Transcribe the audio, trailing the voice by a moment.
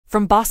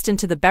From Boston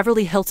to the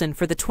Beverly Hilton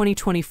for the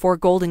 2024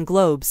 Golden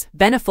Globes,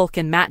 Ben Affleck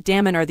and Matt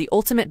Damon are the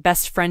ultimate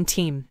best friend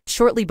team.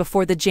 Shortly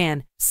before the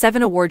Jan.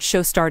 7 award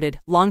show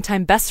started,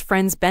 longtime best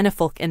friends Ben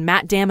Affleck and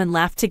Matt Damon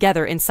laughed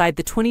together inside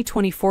the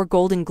 2024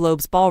 Golden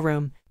Globes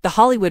ballroom. The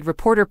Hollywood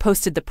Reporter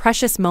posted the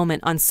precious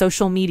moment on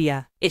social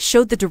media. It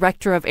showed the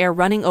director of Air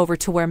running over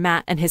to where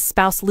Matt and his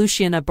spouse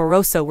Luciana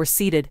Barroso were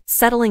seated,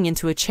 settling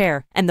into a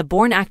chair, and the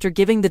born actor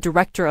giving the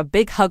director a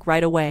big hug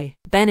right away.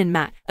 Ben and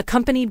Matt,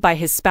 accompanied by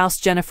his spouse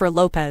Jennifer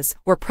Lopez,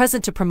 were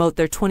present to promote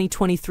their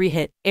 2023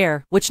 hit,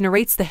 Air, which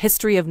narrates the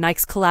history of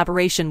Nike's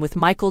collaboration with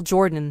Michael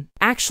Jordan.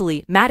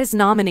 Actually, Matt is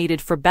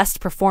nominated for Best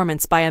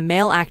Performance by a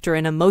Male Actor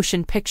in a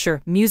Motion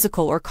Picture,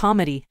 Musical or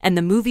Comedy, and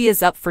the movie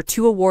is up for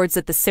 2 awards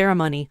at the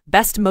ceremony,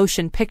 Best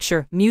Motion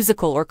Picture,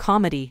 Musical or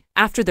Comedy.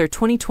 After their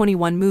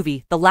 2021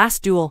 movie, The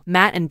Last Duel,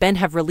 Matt and Ben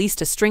have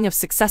released a string of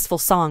successful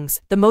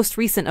songs, the most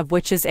recent of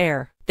which is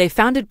Air. They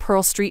founded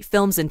Pearl Street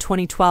Films in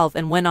 2012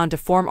 and went on to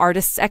form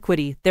Artists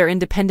Equity, their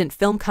independent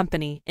film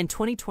company, in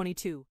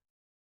 2022.